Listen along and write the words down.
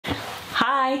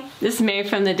Hi, this is Mary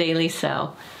from the Daily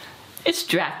Sew. It's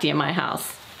drafty in my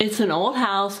house. It's an old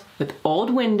house with old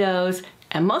windows,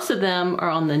 and most of them are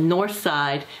on the north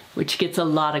side, which gets a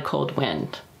lot of cold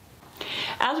wind.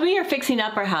 As we are fixing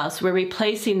up our house, we're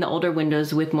replacing the older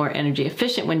windows with more energy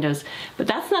efficient windows, but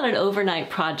that's not an overnight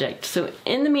project. So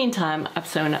in the meantime, I've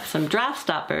sewn up some draft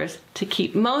stoppers to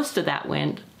keep most of that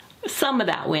wind, some of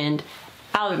that wind,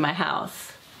 out of my house.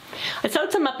 I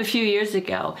sewed some up a few years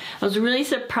ago. I was really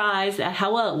surprised at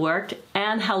how well it worked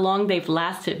and how long they've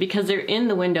lasted because they're in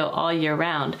the window all year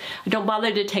round. I don't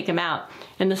bother to take them out.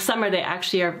 In the summer, they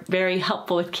actually are very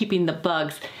helpful with keeping the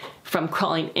bugs from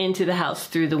crawling into the house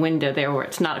through the window there where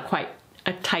it's not quite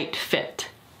a tight fit.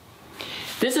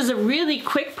 This is a really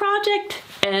quick project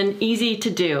and easy to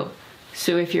do.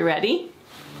 So if you're ready,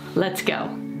 let's go.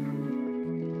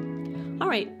 All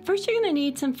right, first you're gonna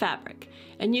need some fabric.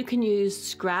 And you can use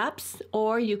scraps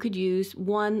or you could use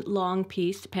one long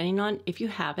piece depending on if you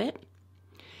have it.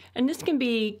 And this can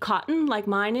be cotton like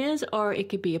mine is, or it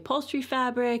could be upholstery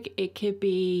fabric. It could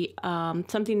be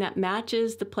something that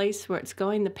matches the place where it's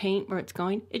going, the paint where it's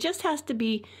going. It just has to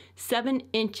be 7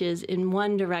 inches in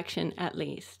one direction at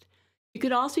least. You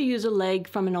could also use a leg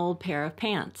from an old pair of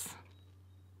pants.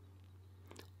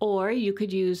 Or you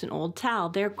could use an old towel.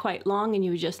 They're quite long and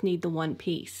you just need the one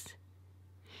piece.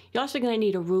 You're also going to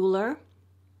need a ruler,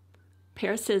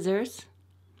 pair of scissors,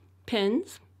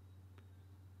 pins,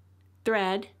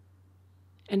 thread,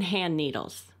 and hand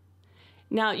needles.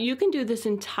 Now you can do this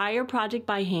entire project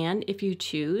by hand if you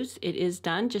choose. It is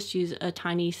done. Just use a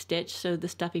tiny stitch so the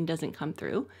stuffing doesn't come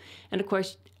through. And of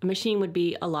course, a machine would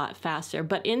be a lot faster.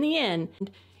 But in the end,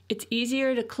 it's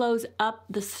easier to close up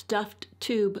the stuffed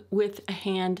tube with a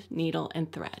hand needle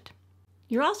and thread.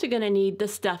 You're also going to need the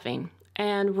stuffing.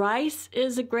 And rice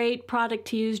is a great product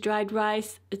to use, dried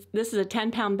rice. This is a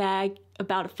 10-pound bag,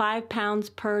 about 5 pounds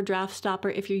per draft stopper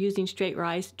if you're using straight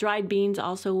rice. Dried beans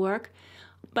also work.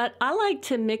 But I like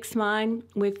to mix mine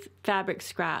with fabric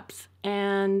scraps.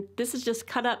 And this is just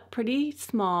cut up pretty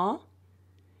small.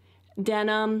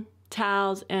 Denim,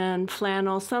 towels, and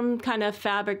flannel. Some kind of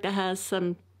fabric that has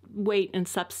some weight and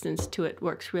substance to it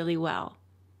works really well.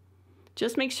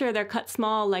 Just make sure they're cut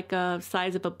small, like the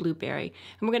size of a blueberry.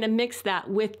 And we're going to mix that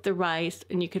with the rice,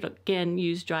 and you could again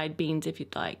use dried beans if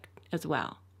you'd like as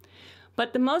well.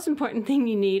 But the most important thing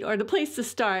you need, or the place to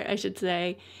start, I should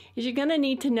say, is you're going to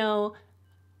need to know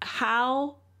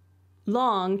how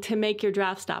long to make your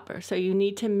draft stopper. So you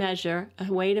need to measure,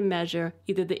 a way to measure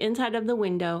either the inside of the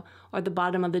window or the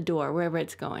bottom of the door, wherever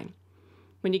it's going.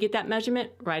 When you get that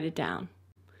measurement, write it down.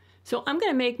 So I'm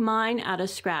going to make mine out of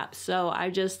scraps. So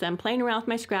I'm playing around with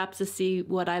my scraps to see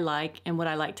what I like and what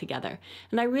I like together.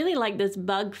 And I really like this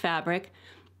bug fabric,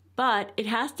 but it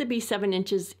has to be 7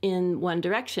 inches in one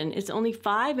direction. It's only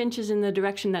 5 inches in the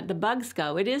direction that the bugs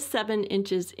go. It is 7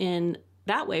 inches in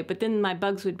that way, but then my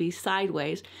bugs would be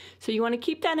sideways. So you want to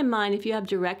keep that in mind if you have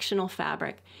directional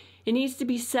fabric. It needs to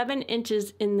be 7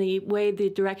 inches in the way the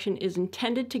direction is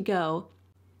intended to go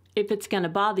if it's going to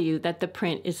bother you that the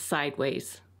print is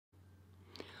sideways.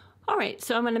 All right,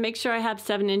 so I'm going to make sure I have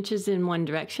 7 inches in one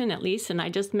direction at least, and I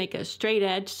just make a straight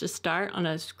edge to start on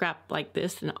a scrap like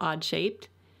this, an odd shaped.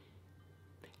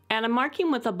 And I'm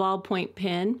marking with a ballpoint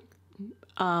pen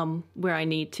where I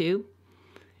need to,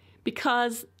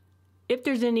 because if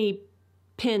there's any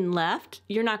pin left,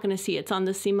 you're not going to see it. It's on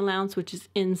the seam allowance, which is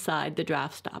inside the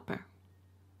draft stopper.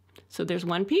 So there's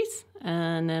one piece,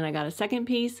 and then I got a second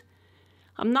piece.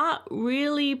 I'm not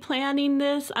really planning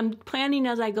this. I'm planning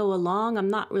as I go along. I'm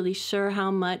not really sure how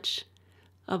much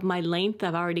of my length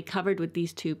I've already covered with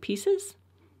these 2 pieces.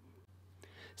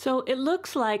 So it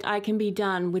looks like I can be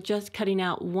done with just cutting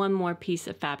out one more piece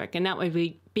of fabric, and that would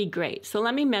be great. So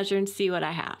let me measure and see what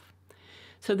I have.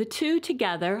 So the 2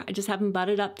 together, I just have them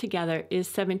butted up together, is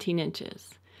 17 inches.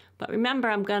 But remember,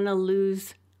 I'm going to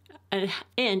lose an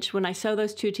inch when I sew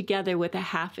those 2 together with a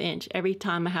 1/2 inch. Every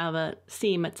time I have a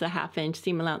seam, it's a 1/2 inch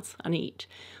seam allowance on each.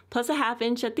 Plus a 1/2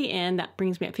 inch at the end, that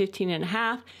brings me at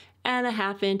 15.5, and a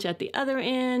 1/2 inch at the other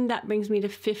end, that brings me to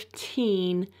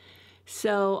 15.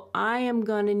 So I am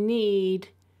going to need,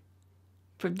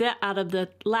 for that out of the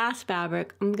last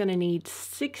fabric, I'm going to need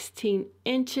 16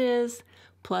 inches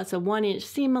plus a 1 inch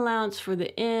seam allowance for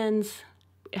the ends,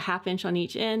 a 1/2 inch on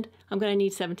each end. I'm going to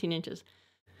need 17 inches.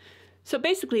 So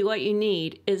basically what you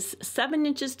need is 7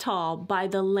 inches tall by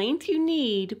the length you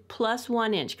need plus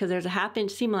 1 inch, because there's a 1/2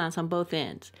 inch seam allowance on both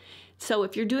ends. So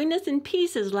if you're doing this in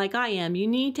pieces like I am, you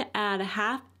need to add a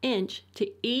 1/2 inch to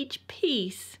each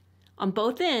piece on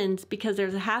both ends, because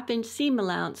there's a 1/2 inch seam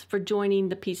allowance for joining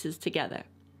the pieces together.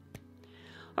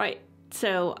 All right,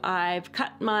 So I've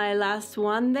cut my last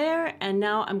one there, and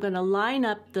now I'm going to line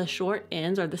up the short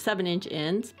ends, or the 7-inch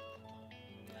ends,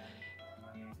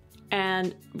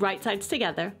 and right sides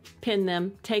together, pin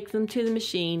them, take them to the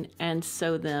machine, and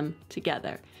sew them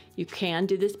together. You can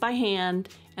do this by hand,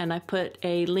 and I put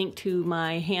a link to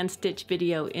my hand stitch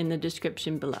video in the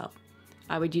description below.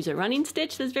 I would use a running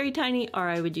stitch that's very tiny, or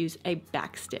I would use a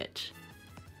back stitch,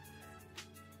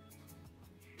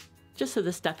 just so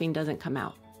the stuffing doesn't come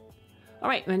out. All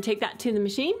right, I'm going to take that to the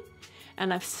machine,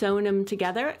 and I've sewn them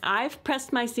together. I've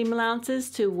pressed my seam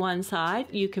allowances to one side.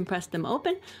 You can press them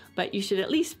open, but you should at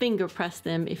least finger press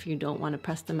them if you don't want to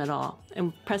press them at all.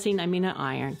 And pressing, I mean an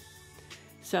iron.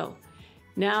 So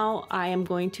now I am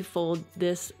going to fold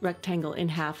this rectangle in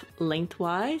half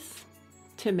lengthwise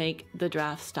to make the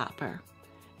draft stopper.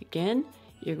 Again,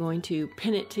 you're going to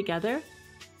pin it together.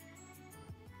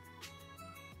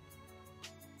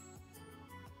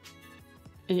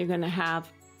 And you're going to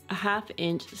have a 1/2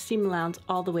 inch seam allowance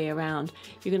all the way around.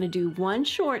 You're going to do one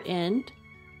short end,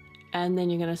 and then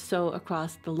you're going to sew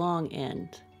across the long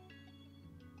end.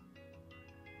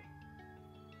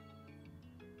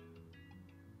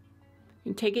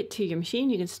 You can take it to your machine.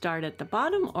 You can start at the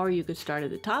bottom, or you could start at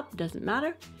the top, doesn't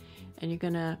matter. And you're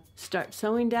going to start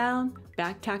sewing down,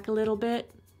 back tack a little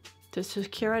bit to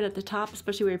secure it at the top,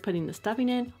 especially where you're putting the stuffing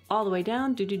in, all the way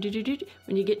down.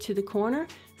 When you get to the corner,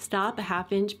 stop a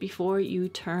 1/2 inch before you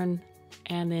turn,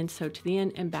 and then sew to the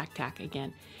end and back tack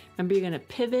again. Remember, you're going to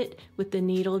pivot with the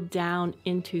needle down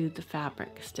into the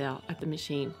fabric still at the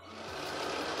machine.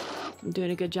 I'm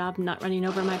doing a good job not running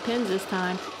over my pins this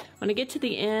time. When I get to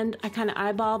the end, I kind of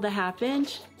eyeball the 1/2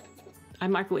 inch. I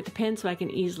mark it with the pin so I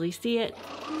can easily see it.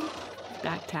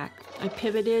 Back tack. I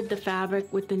pivoted the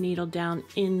fabric with the needle down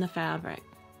in the fabric.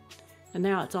 And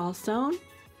now it's all sewn.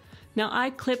 Now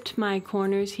I clipped my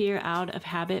corners here out of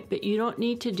habit, but you don't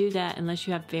need to do that unless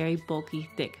you have very bulky,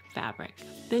 thick fabric.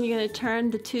 Then you're going to turn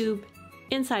the tube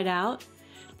inside out.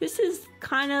 This is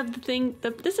kind of the thing,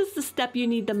 this is the step you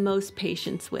need the most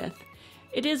patience with.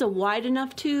 It is a wide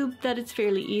enough tube that it's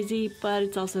fairly easy, but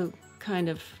it's also kind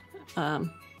of,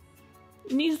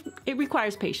 it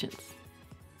requires patience.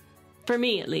 For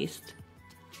me, at least.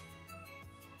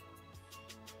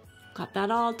 Got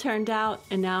that all turned out,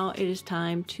 and now it is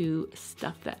time to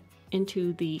stuff that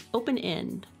into the open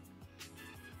end.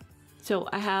 So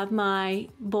I have my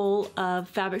bowl of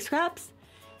fabric scraps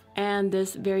and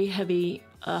this very heavy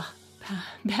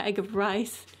bag of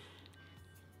rice.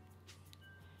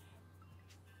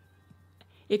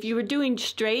 If you were doing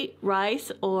straight rice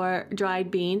or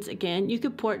dried beans, again, you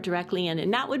could pour it directly in,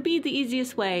 and that would be the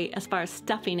easiest way as far as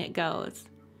stuffing it goes.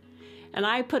 And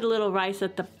I put a little rice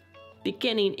at the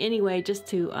beginning anyway, just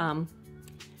to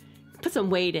put some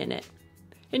weight in it.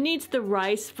 It needs the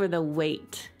rice for the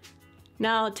weight.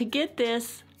 Now, to get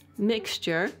this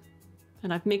mixture,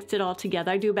 and I've mixed it all together,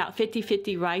 I do about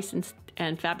 50-50 rice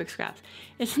and fabric scraps.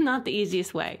 It's not the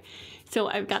easiest way. So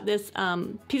I've got this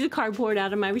piece of cardboard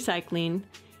out of my recycling,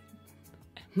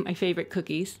 my favorite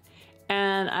cookies,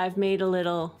 and I've made a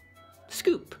little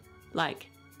scoop,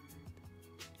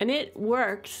 and it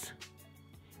works.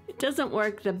 It doesn't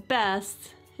work the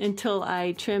best until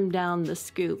I trim down the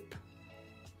scoop,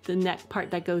 the neck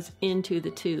part that goes into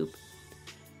the tube.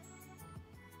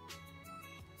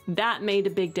 That made a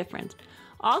big difference.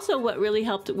 Also, what really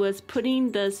helped was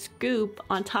putting the scoop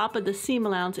on top of the seam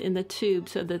allowance in the tube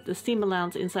so that the seam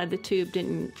allowance inside the tube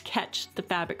didn't catch the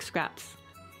fabric scraps.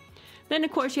 Then,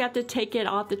 of course, you have to take it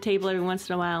off the table every once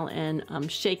in a while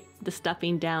and shake the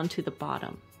stuffing down to the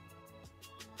bottom.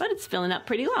 But it's filling up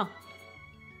pretty well.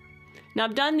 Now,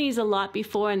 I've done these a lot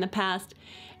before in the past,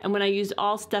 and when I used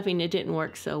all stuffing, it didn't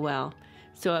work so well.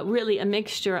 So really a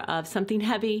mixture of something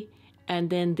heavy and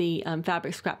then the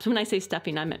fabric scraps. When I say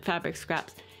stuffing, I meant fabric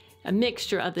scraps. A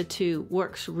mixture of the two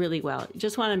works really well. You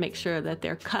just want to make sure that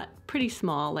they're cut pretty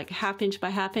small, like 1/2 inch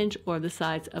by 1/2 inch, or the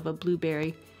size of a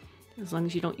blueberry, as long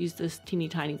as you don't use those teeny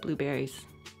tiny blueberries.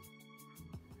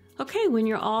 Okay, when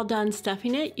you're all done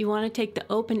stuffing it, you want to take the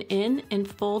open end and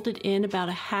fold it in about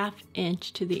a 1/2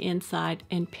 inch to the inside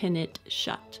and pin it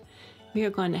shut. We are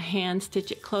going to hand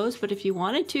stitch it closed, but if you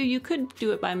wanted to, you could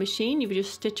do it by machine. You would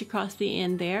just stitch across the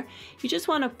end there. You just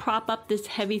want to prop up this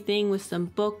heavy thing with some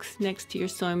books next to your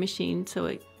sewing machine so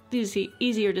it's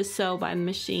easier to sew by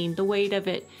machine. The weight of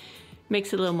it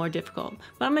makes it a little more difficult.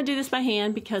 But I'm going to do this by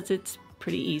hand because it's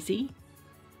pretty easy.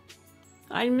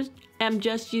 I am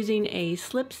just using a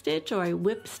slip stitch or a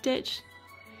whip stitch.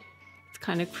 It's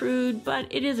kind of crude, but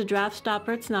it is a draft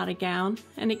stopper. It's not a gown,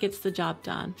 and it gets the job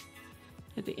done.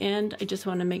 At the end, I just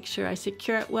want to make sure I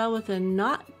secure it well with a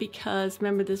knot because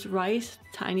remember, this rice,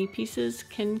 tiny pieces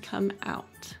can come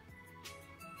out.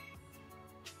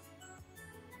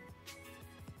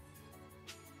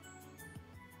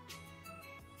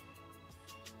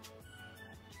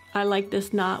 I like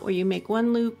this knot where you make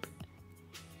one loop,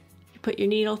 you put your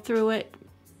needle through it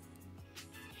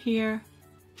here,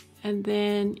 and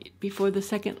then before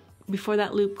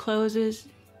that loop closes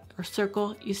or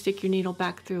circle, you stick your needle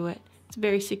back through it. It's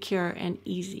very secure and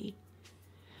easy.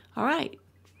 All right,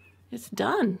 it's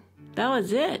done. That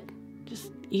was it.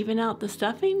 Just even out the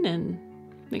stuffing and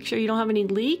make sure you don't have any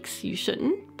leaks. You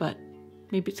shouldn't, but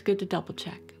maybe it's good to double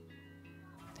check.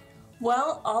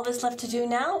 Well, all that's left to do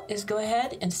now is go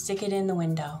ahead and stick it in the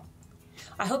window.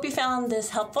 I hope you found this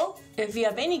helpful. If you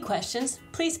have any questions,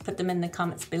 please put them in the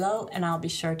comments below and I'll be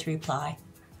sure to reply.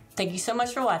 Thank you so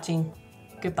much for watching.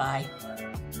 Goodbye.